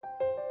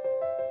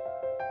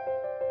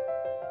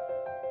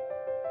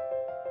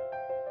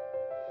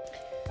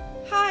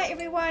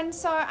everyone.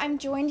 So I'm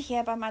joined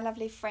here by my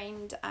lovely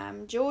friend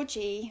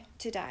Georgie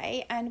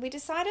today, and we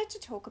decided to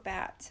talk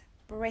about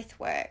breath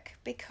work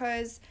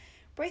because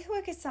breath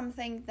work is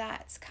something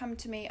that's come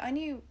to me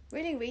only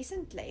really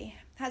recently,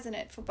 hasn't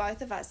it, for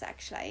both of us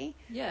actually?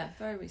 Yeah,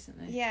 very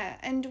recently. Yeah,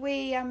 and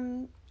we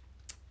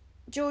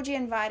Georgie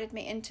invited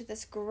me into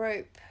this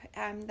group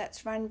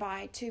that's run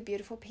by two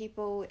beautiful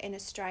people in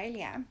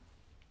Australia,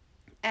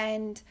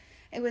 and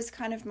it was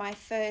kind of my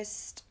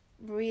first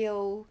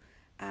real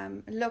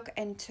look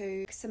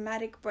into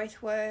somatic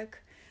breath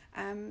work,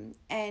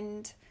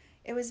 and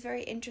it was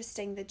very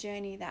interesting, the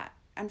journey that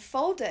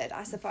unfolded,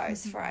 I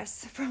suppose, for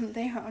us from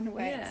there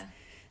onwards. Yeah.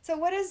 So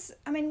what does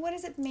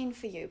it mean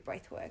for you,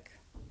 breath work?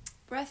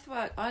 Breath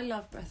work, I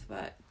love breath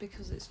work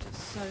because it's just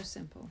so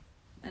simple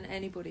and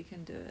anybody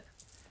can do it.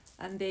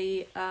 And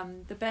the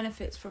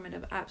benefits from it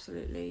are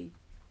absolutely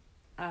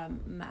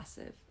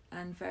massive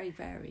and very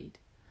varied.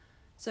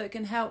 So it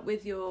can help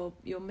with your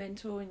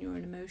mental and your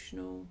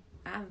emotional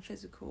and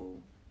physical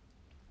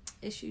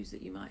issues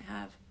that you might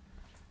have.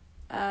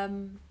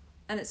 And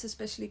it's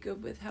especially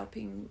good with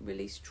helping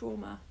release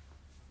trauma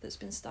that's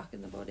been stuck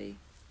in the body.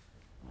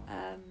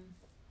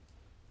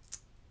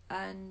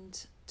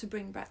 And to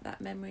bring back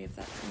that memory of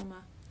that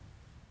trauma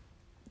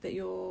that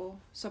your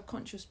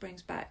subconscious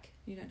brings back.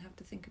 You don't have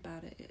to think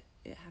about it.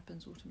 It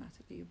happens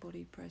automatically. Your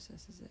body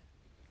processes it.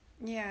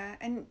 Yeah,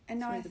 and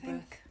I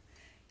think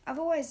I've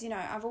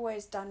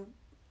always done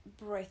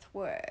breath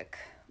work,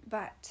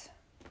 but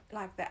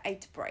like the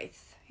 8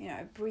 breath,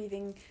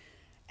 breathing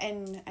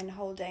in and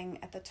holding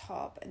at the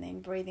top and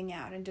then breathing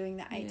out and doing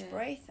the 8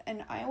 breath.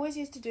 And I always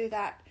used to do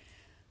that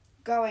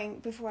going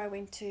before I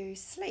went to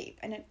sleep,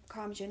 and it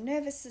calms your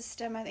nervous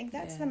system. I think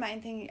that's the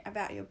main thing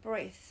about your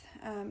breath.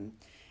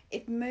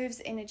 It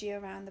moves energy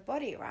around the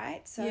body,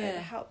 right? So it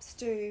helps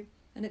to...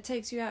 And it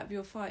takes you out of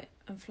your fight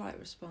and flight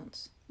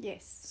response.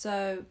 Yes.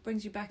 So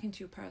brings you back into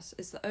your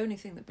it's the only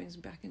thing that brings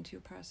you back into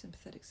your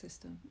parasympathetic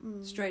system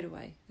straight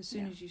away, as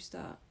soon as you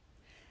start.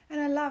 And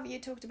I love you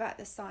talked about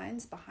the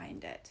science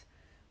behind it,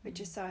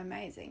 which is so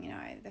amazing,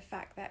 the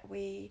fact that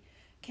we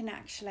can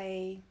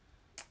actually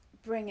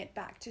bring it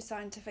back to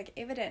scientific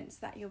evidence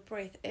that your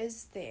breath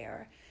is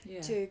there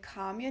to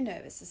calm your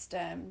nervous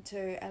system,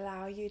 to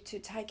allow you to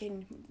take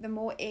in, the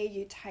more air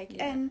you take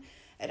in,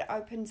 it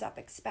opens up,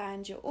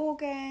 expands your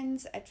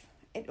organs,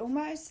 it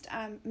almost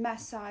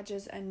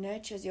massages and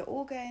nurtures your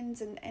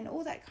organs and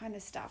all that kind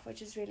of stuff,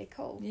 which is really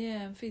cool.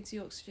 Yeah, and feeds the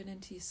oxygen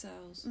into your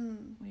cells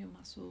or your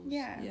muscles.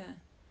 Yeah.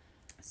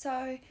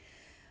 So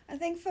I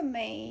think for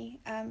me,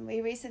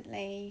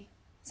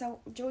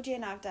 Georgie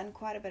and I have done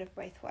quite a bit of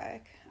breath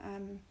work.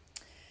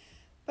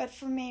 But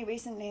for me,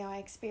 recently I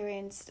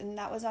experienced, and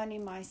that was only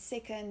my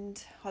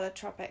second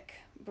holotropic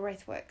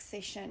breathwork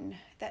session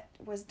that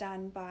was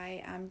done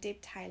by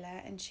Deb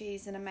Taylor, and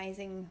she's an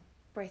amazing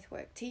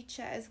breathwork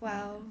teacher as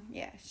well.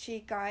 Yeah,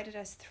 she guided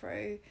us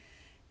through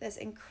this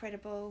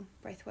incredible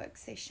breathwork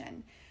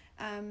session.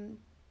 And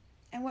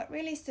what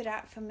really stood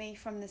out for me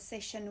from the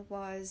session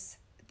was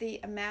the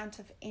amount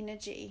of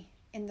energy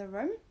in the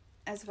room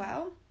as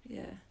well.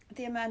 Yeah.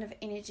 The amount of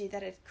energy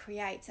that it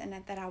creates and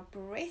that our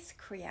breath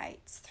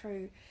creates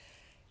through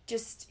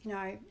just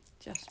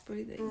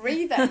breathing.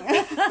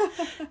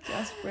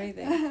 Just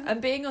breathing.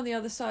 And being on the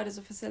other side as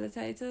a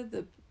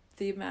facilitator,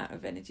 the amount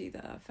of energy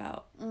that I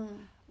felt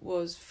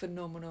was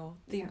phenomenal.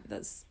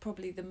 That's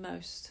probably the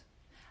most.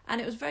 And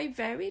it was very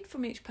varied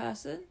from each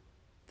person,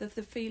 the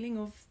feeling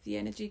of the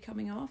energy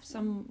coming off.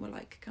 Some were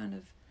like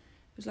it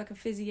was like a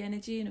fizzy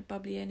energy and a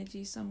bubbly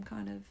energy. Some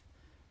kind of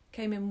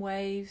came in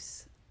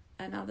waves,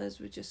 and others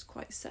were just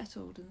quite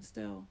settled and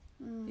still.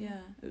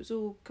 Yeah, it was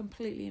all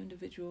completely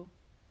individual.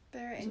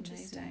 Very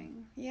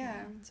interesting.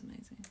 Yeah, it's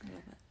amazing. I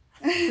love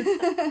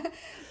it.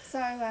 So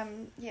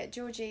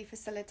Georgie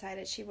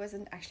facilitated. She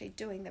wasn't actually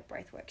doing the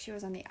breath work. She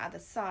was on the other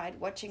side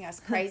watching us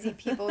crazy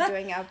people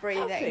doing our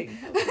breathing.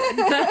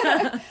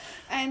 Helping.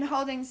 And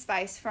holding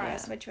space for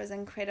us, which was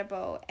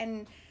incredible.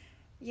 And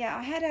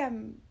I had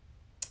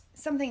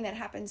something that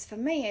happens for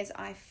me is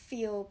I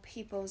feel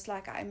people's,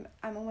 like I'm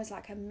almost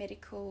like a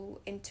medical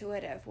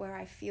intuitive, where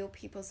I feel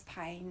people's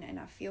pain and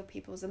I feel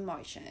people's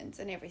emotions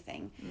and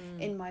everything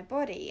in my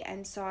body.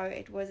 And so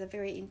it was a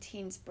very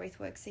intense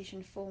breathwork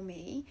session for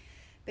me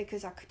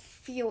because I could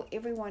feel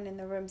everyone in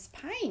the room's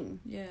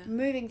pain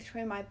moving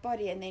through my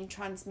body and then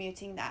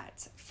transmuting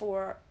that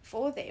for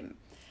them.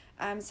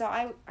 So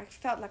I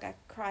felt like I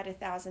cried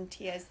 1,000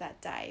 tears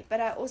that day,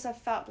 but I also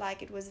felt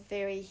like it was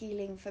very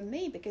healing for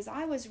me because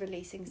I was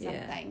releasing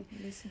something.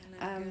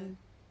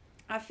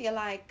 I feel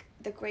like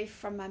the grief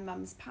from my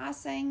mum's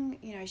passing,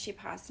 she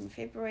passed in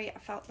February, I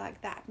felt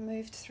like that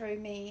moved through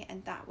me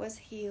and that was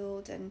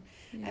healed and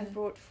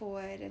brought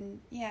forward,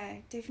 and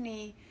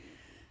definitely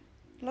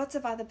lots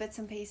of other bits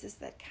and pieces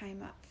that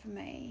came up for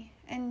me.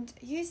 And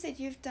you said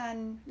you've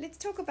done, let's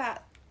talk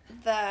about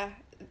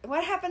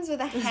what happens with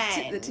the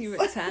hands? The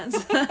T-Rex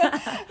hands.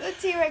 The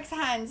T-Rex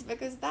hands,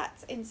 because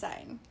that's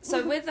insane.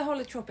 So with the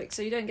holotropic,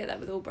 so you don't get that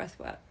with all breath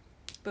work,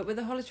 but with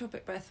the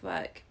holotropic breath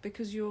work,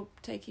 because you're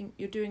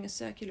doing a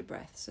circular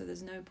breath, so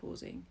there's no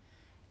pausing,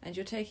 and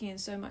you're taking in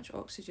so much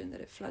oxygen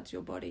that it floods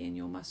your body and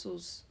your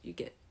muscles. You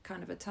get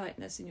kind of a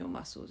tightness in your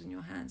muscles and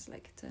your hands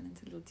like turn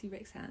into little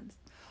T-Rex hands,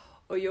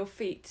 or your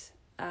feet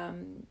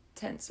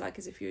tense like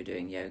as if you were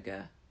doing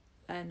yoga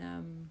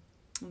and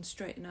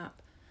straighten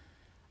up,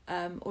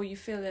 or you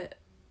feel it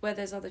where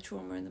there's other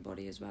trauma in the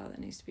body as well that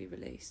needs to be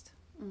released.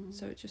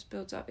 So it just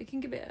builds up. It can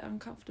get a bit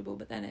uncomfortable,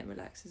 but then it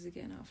relaxes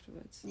again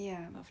afterwards.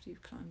 Yeah. After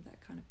you've climbed that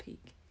kind of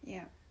peak.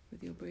 Yeah.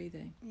 With your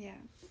breathing. Yeah.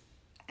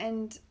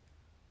 And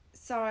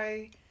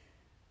so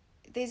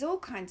there's all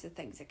kinds of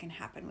things that can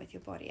happen with your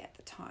body at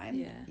the time.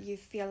 Yeah. You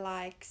feel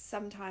like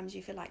sometimes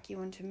you feel like you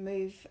want to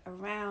move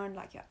around,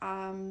 like your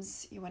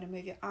arms, you want to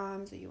move your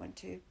arms, or you want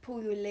to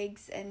pull your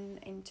legs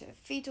into a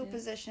fetal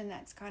position.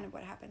 That's kind of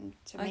what happened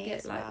to me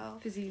as well. I get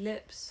like fizzy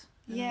lips.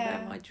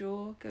 And my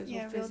jaw goes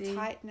all fizzy. Real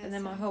tightness. And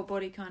then my whole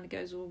body kind of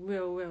goes all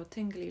real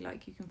tingly,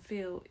 like you can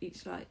feel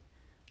each like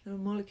little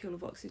molecule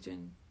of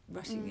oxygen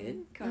rushing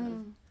in, kind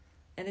of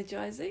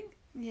energizing.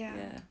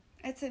 Yeah.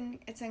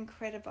 It's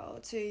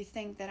incredible to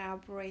think that our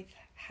breath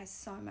has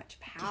so much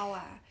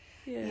power,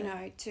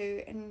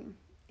 and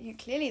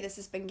clearly this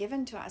has been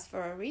given to us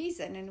for a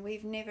reason, and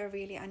we've never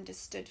really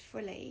understood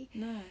fully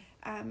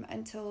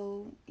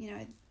until,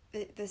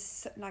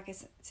 this, like I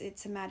said,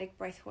 somatic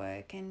breath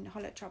work and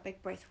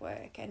holotropic breath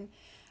work. And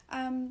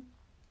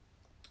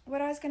what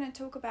I was going to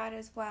talk about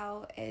as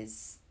well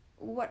is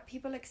what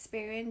people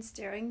experience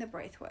during the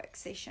breathwork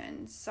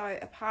sessions. So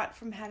apart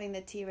from having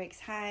the T-Rex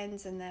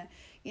hands and the,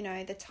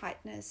 the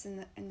tightness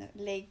and the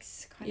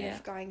legs kind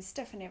of going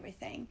stiff and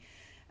everything,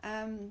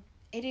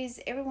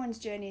 everyone's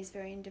journey is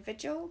very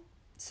individual.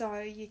 So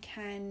you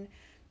can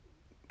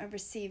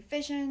receive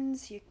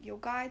visions, your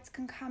guides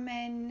can come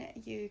in,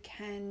 you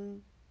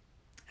can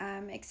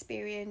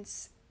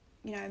experience,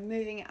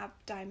 moving up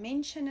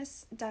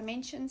dimensions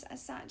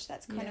as such.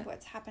 That's kind of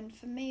what's happened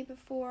for me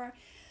before.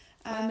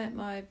 I met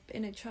my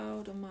inner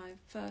child on my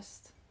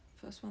first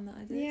one that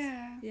I did.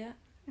 Yeah.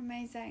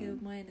 Amazing.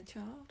 Healed my inner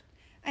child.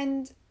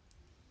 And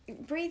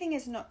breathing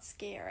is not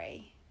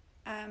scary.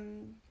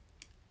 And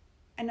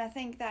I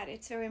think that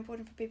it's very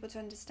important for people to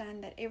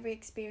understand that every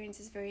experience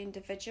is very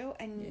individual,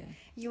 and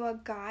you are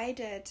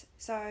guided.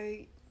 So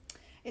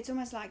it's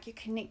almost like you're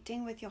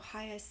connecting with your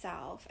higher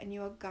self, and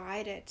you are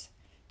guided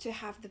to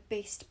have the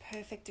best,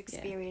 perfect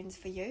experience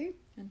for you.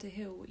 And to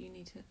heal what you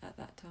need to at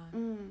that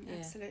time.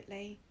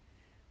 Absolutely.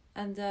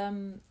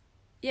 And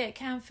it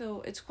can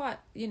feel, it's quite,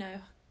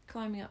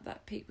 climbing up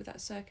that peak with that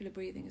circular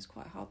breathing is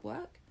quite hard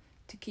work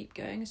to keep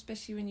going,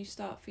 especially when you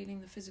start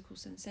feeling the physical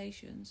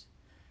sensations.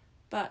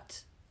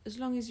 But as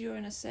long as you're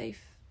in a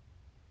safe,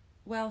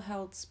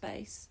 well-held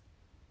space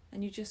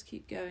and you just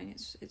keep going,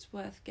 it's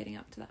worth getting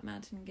up to that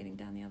mountain and getting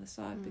down the other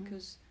side,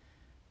 because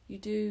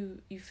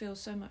you feel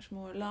so much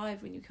more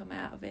alive when you come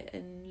out of it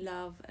in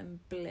love and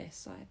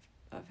bliss.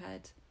 I've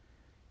had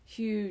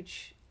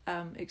huge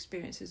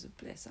experiences of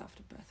bliss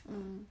after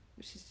breathwork,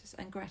 which is just,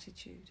 and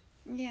gratitude,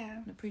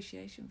 and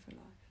appreciation for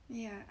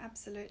life.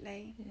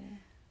 Absolutely.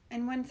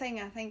 And one thing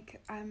I think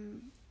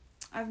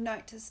I've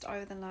noticed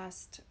over the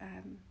last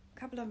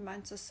couple of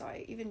months or so,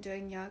 even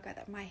doing yoga,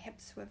 that my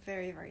hips were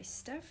very, very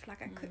stiff.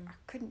 Like I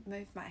couldn't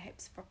move my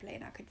hips properly,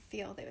 and I could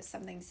feel there was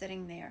something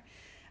sitting there.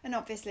 And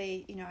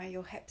obviously,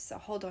 your hips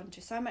hold on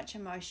to so much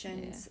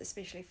emotions,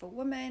 especially for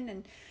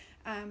women,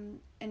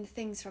 and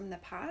things from the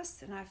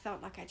past. And I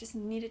felt like I just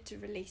needed to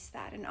release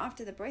that. And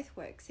after the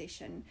breathwork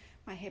session,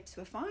 my hips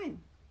were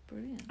fine.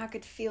 Brilliant. I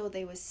could feel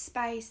there was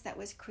space that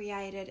was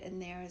created in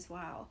there as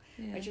well,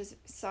 which was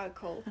so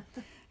cool.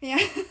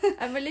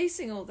 And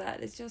releasing all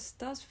that, it just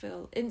does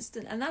feel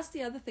instant. And that's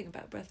the other thing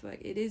about breathwork.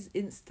 It is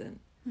instant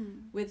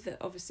with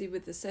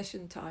the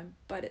session time,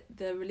 but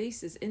the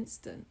release is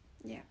instant.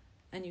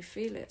 And you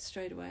feel it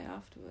straight away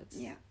afterwards.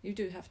 You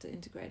do have to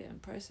integrate it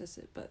and process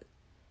it, but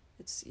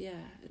it's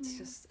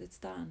just, it's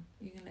done.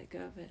 You can let go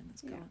of it and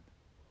it's gone.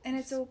 And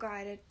it's all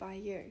guided by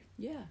you.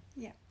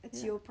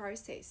 It's your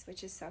process,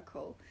 which is so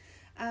cool.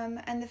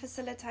 And the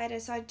facilitator,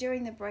 so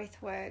during the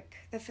breath work,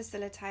 the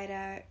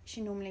facilitator,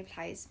 she normally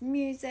plays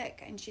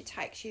music and she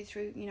takes you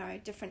through,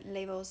 different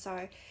levels.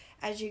 So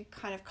as you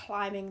kind of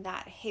climbing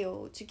that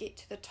hill to get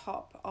to the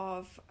top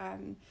of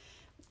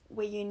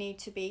where you need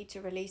to be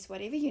to release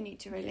whatever you need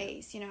to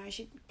release.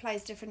 She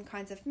plays different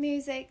kinds of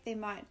music. There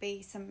might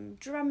be some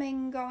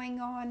drumming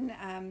going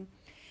on,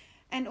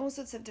 and all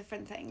sorts of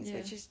different things,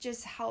 which is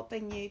just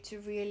helping you to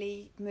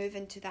really move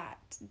into that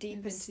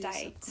deeper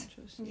state.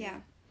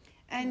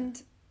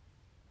 And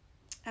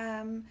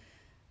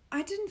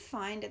I didn't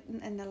find it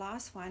in the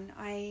last one.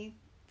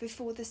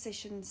 Before the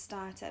session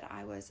started,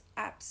 I was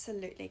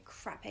absolutely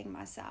crapping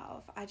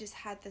myself. I just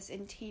had this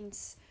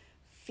intense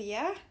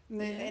fear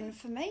move in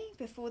for me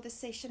before the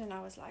session, and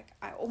I was like,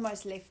 I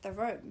almost left the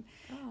room.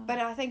 But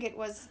I think it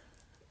was,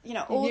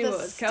 all the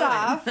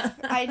stuff.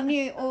 I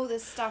knew all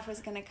this stuff was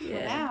going to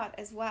come out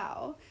as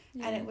well,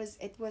 and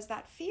it was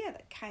that fear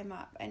that came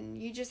up, and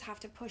you just have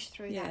to push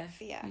through that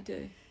fear. You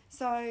do.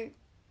 So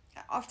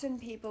often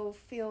people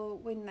feel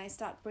when they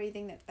start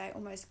breathing that they're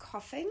almost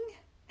coughing,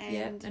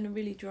 and a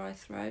really dry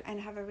throat. And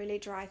have a really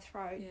dry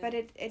throat. Yeah. But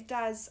it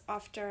does,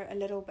 after a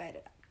little bit,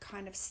 it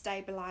kind of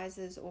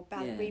stabilizes or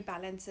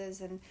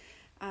rebalances, and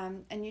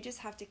you just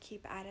have to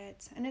keep at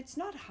it. And it's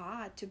not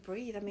hard to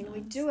breathe. I mean,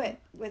 we do it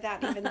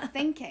without even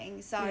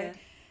thinking. So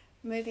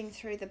moving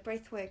through the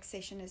breathwork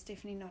session is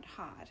definitely not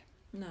hard.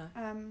 No.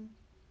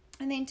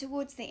 And then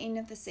towards the end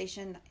of the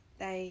session,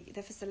 the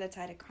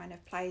facilitator kind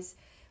of plays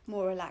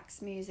more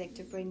relaxed music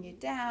to bring you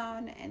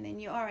down, and then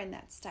you are in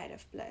that state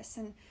of bliss.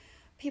 And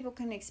people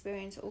can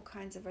experience all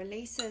kinds of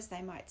releases.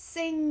 They might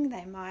sing,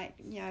 they might,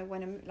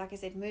 want to, like I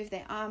said, move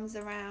their arms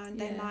around.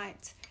 They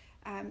might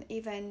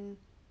even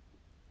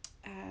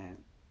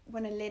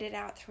want to let it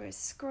out through a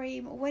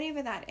scream, or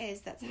whatever that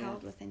is that's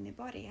held within their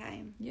body,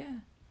 hey? Yeah.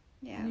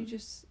 And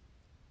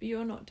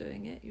you're not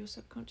doing it, your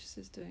subconscious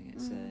is doing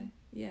it. So,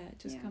 it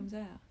just comes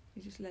out.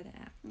 You just let it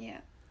out.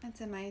 Yeah,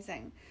 that's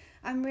amazing.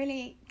 I'm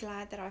really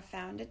glad that I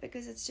found it,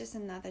 because it's just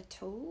another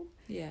tool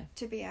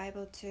to be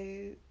able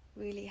to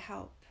really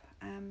help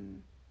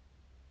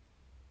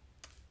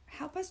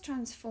us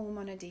transform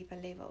on a deeper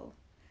level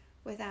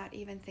without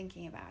even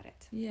thinking about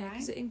it. Yeah,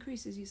 because it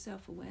increases your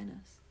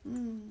self-awareness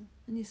and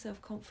your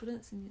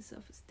self-confidence and your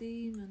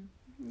self-esteem. And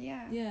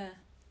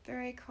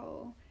very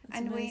cool.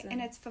 That's amazing.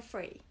 And it's for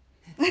free.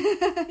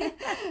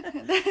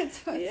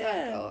 That's what's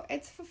so cool.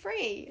 It's for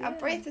free. Our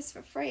breath is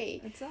for free.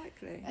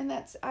 Exactly. And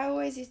I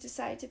always used to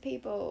say to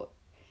people,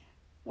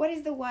 what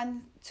is the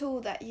one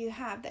tool that you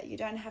have that you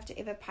don't have to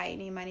ever pay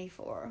any money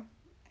for?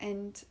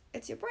 And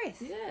it's your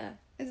breath. Yeah.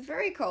 It's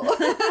very cool.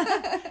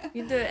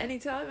 You can do it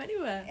anytime,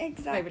 anywhere.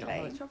 Exactly.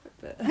 Maybe not holotropic,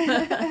 but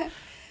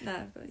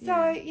no. But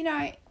so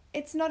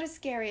it's not a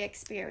scary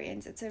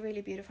experience. It's a really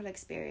beautiful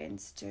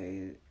experience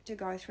to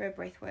go through a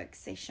breathwork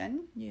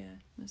session. Yeah,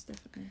 most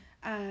definitely.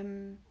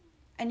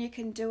 And you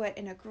can do it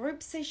in a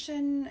group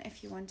session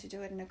if you want to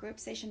do it in a group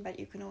session, but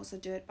you can also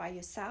do it by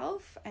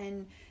yourself.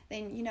 And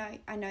then,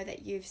 I know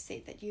that you've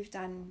said that you've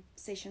done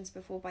sessions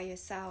before by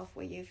yourself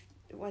where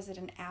was it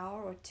an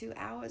hour or 2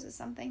 hours or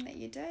something that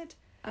you did?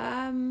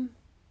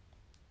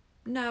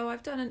 No,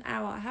 I've done an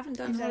hour. I haven't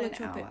done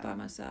holotropic by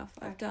myself.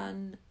 I've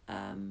done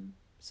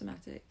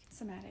somatic.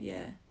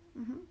 Yeah.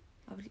 Mm-hmm.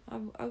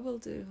 I will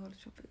do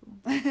holotropic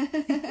one.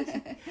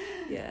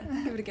 Yeah,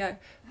 give it a go.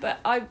 But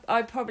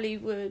I probably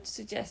would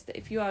suggest that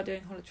if you are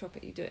doing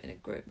holotropic, you do it in a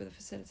group with a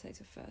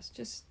facilitator first,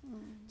 just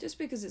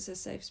because it's a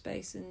safe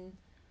space,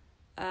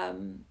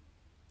 and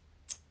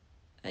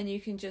you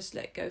can just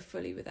let go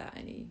fully without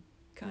any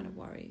kind of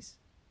worries.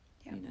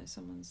 Yep.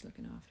 Someone's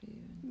looking after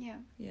you. And,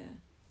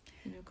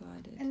 and you're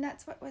guided. And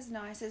that's what was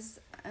nice is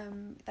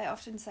they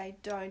often say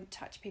don't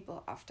touch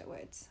people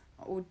afterwards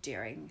or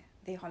during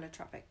the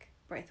holotropic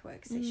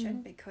breathwork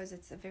session, because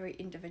it's a very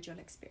individual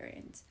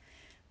experience.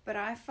 But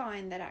I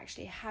find that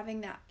actually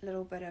having that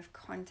little bit of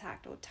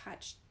contact or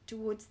touch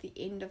towards the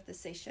end of the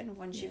session,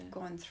 once you've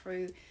gone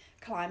through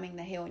climbing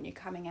the hill and you're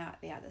coming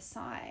out the other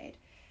side.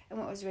 And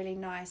what was really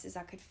nice is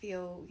I could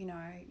feel,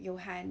 your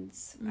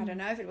hands. I don't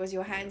know if it was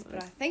your hands,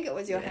 but I think it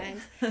was your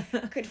hands.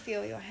 Could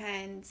feel your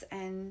hands,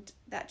 and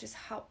that just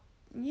helped,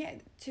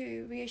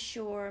 to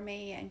reassure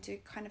me and to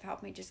kind of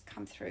help me just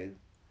come through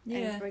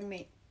and bring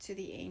me to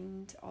the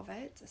end of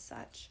it as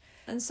such.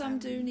 And some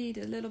do need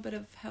a little bit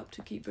of help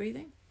to keep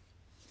breathing.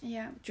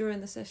 Yeah.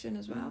 During the session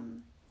as well.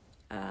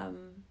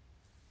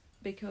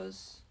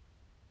 Because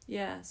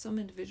some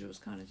individuals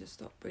kind of just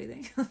stop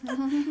breathing.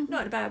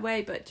 Not in a bad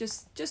way, but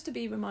just to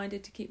be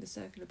reminded to keep the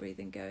circular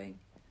breathing going.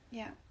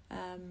 Yeah.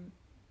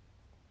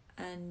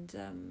 And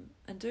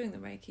doing the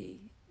Reiki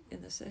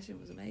in the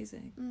session was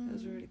amazing. It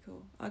was really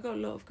cool. I got a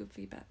lot of good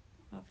feedback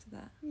after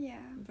that. Yeah.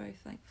 I'm very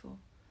thankful.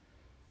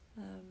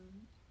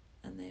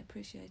 And they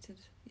appreciated,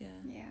 they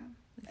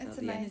felt it's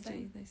the amazing.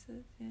 Energy, they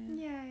said.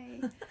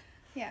 Yay.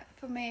 Yeah,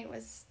 for me it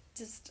was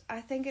just,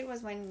 I think it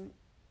was when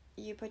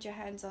you put your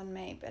hands on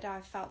me, but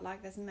I felt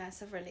like this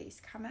massive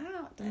release come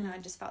out, and I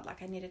just felt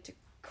like I needed to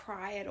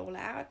cry it all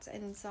out.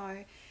 And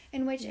so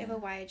in whichever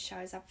way it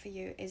shows up for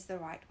you is the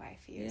right way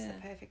for you, is the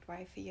perfect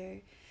way for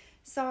you.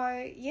 So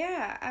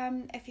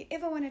if you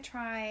ever want to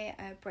try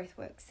a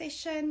breathwork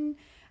session,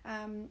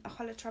 a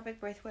holotropic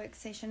breathwork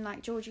session,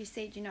 like Georgie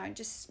said,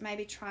 just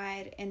maybe try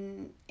it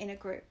in a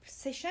group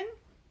session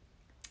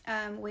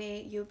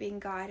where you're being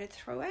guided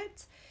through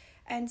it.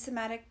 And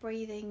somatic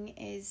breathing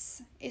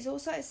is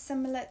also a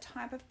similar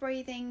type of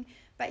breathing,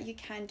 but you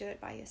can do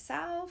it by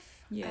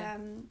yourself.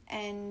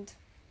 And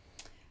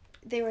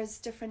there is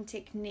different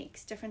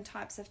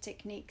types of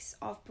techniques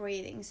of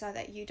breathing, so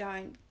that you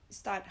don't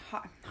start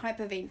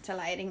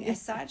hyperventilating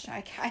as such.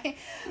 Okay.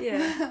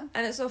 And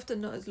it's often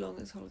not as long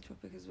as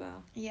holotropic as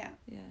well.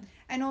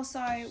 And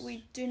also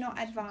we do not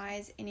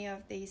advise any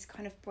of these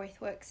kind of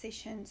breathwork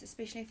sessions,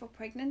 especially for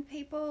pregnant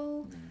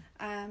people,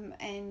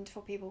 and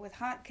for people with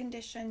heart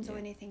conditions or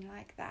anything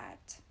like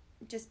that,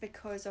 just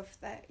because of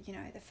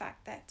the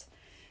fact that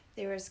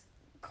there is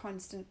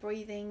constant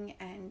breathing,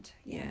 and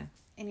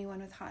anyone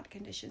with heart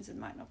conditions, it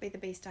might not be the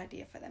best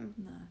idea for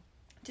them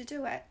to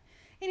do it.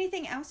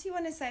 Anything else you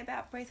want to say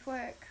about breath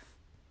work?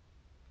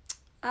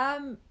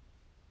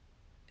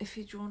 If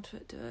you're drawn to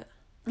it, do it.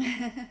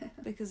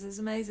 because it's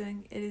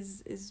amazing. It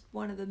is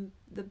one of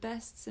the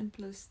best,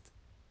 simplest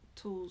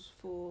tools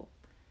for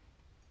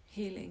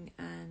healing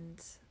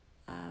and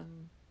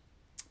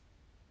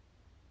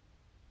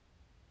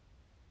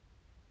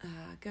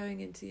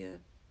going into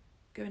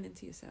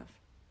yourself,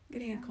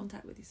 getting in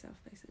contact with yourself,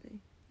 basically.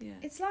 Yeah,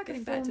 it's like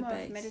getting a form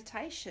of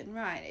meditation,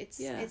 right? It's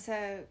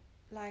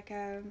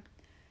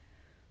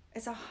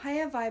a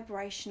higher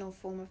vibrational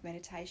form of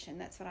meditation.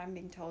 That's what I'm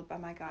being told by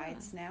my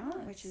guides now,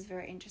 which is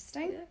very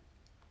interesting.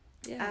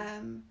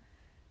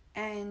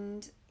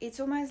 And it's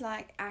almost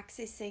like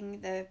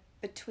accessing the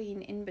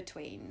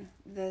in-between,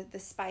 the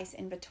space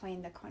in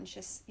between the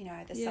conscious,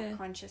 the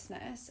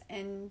subconsciousness,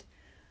 and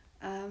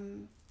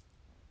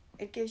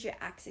it gives you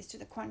access to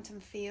the quantum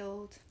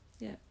field.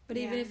 Yeah, but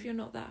even if you're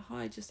not that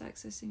high, just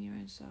accessing your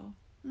own soul,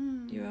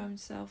 your own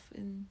self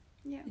in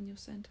your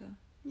center.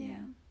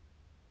 Yeah.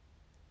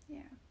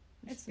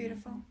 It's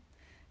beautiful. Amazing.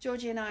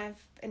 Georgie and I,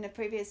 in the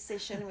previous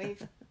session, we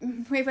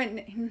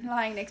went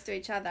lying next to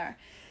each other,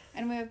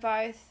 and we were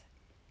both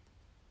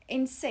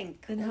in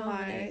sync,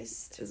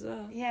 almost as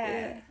well.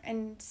 Yeah,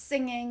 and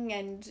singing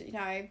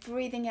and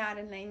breathing out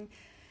and then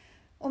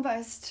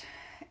almost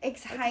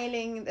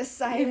exhaling the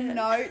same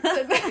notes.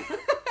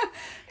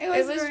 And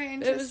it was very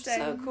interesting. It was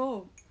so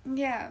cool.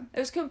 Yeah, it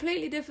was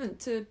completely different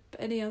to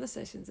any other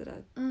sessions that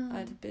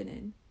I'd been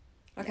in.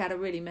 Like I had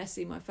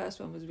my first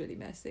one was really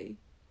messy.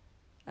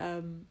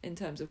 In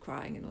terms of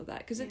crying and all that,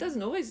 because it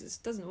doesn't always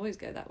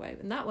go that way,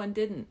 and that one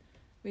didn't.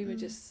 We were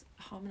just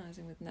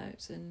harmonizing with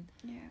notes, and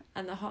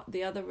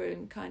the other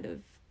room kind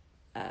of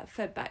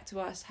fed back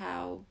to us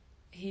how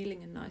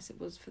healing and nice it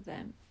was for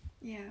them,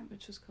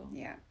 which was cool.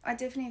 I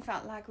definitely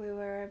felt like we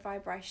were a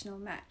vibrational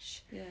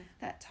match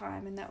that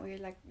time, and that we were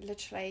like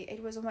literally,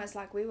 it was almost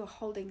like we were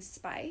holding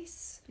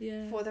space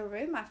for the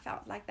room. I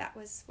felt like that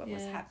was what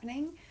was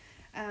happening.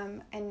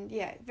 And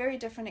very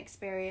different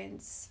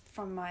experience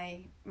from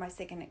my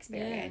second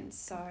experience.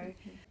 So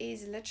it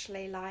is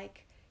literally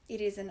like it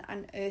is an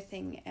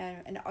unearthing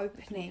and an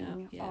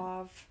opening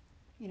of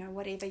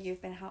whatever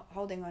you've been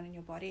holding on in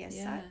your body as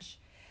such.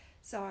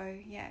 So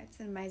it's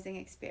an amazing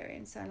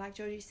experience. So like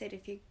Georgie said,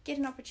 if you get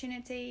an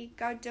opportunity,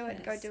 go do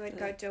it.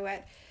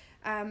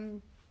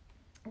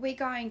 We're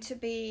going to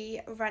be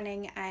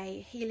running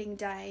a healing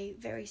day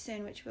very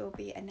soon, which we'll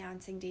be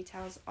announcing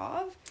details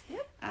of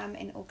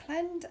in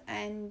Auckland.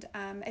 And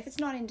if it's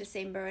not in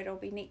December, it'll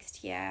be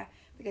next year,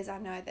 because I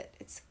know that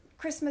it's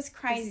Christmas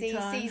crazy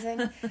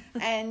season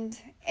and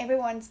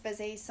everyone's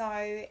busy.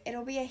 So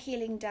it'll be a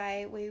healing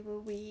day. We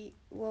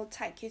will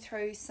take you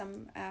through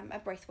some a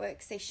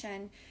breathwork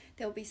session.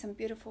 There'll be some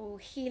beautiful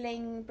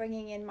healing,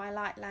 bringing in my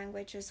light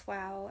language as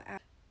well.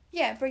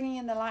 Bringing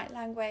in the light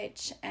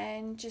language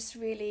and just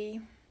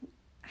really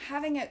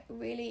having a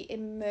really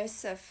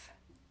immersive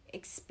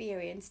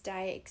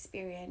day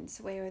experience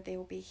where there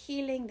will be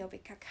healing, there'll be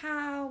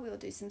cacao, we'll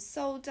do some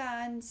soul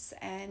dance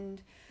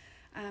and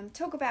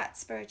talk about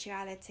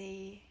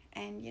spirituality,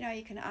 and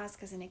you can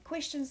ask us any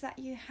questions that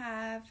you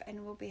have,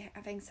 and we'll be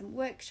having some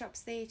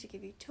workshops there to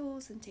give you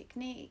tools and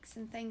techniques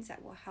and things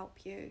that will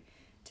help you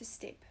to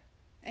step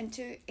and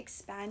to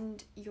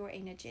expand your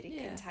energetic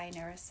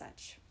container as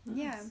such.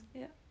 Nice.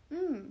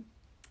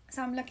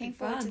 So I'm looking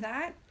forward to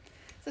that.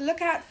 So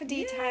look out for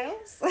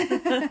details.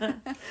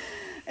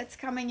 It's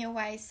coming your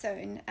way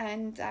soon.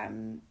 And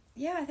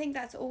I think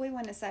that's all we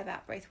want to say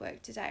about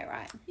breathwork today,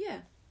 right? Yeah.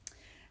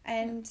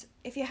 And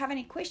if you have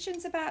any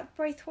questions about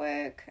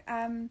breathwork,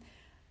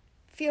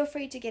 feel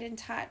free to get in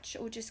touch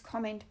or just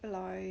comment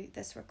below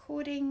this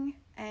recording.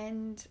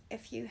 And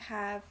if you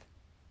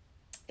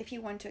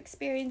want to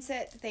experience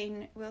it,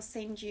 then we'll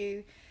send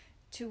you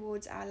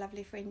towards our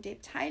lovely friend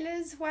Deb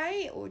Taylor's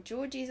way, or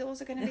Georgie's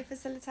also going to be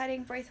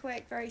facilitating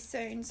breathwork very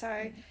soon.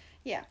 So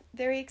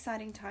very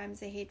exciting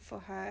times ahead for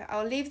her.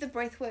 I'll leave the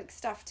breathwork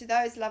stuff to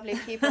those lovely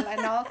people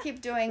and I'll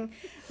keep doing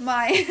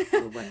my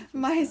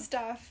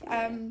stuff.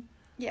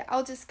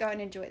 I'll just go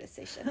and enjoy the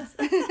sessions.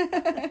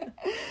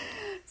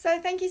 So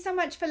thank you so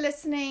much for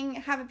listening.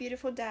 Have a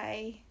beautiful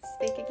day.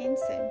 Speak again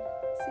soon.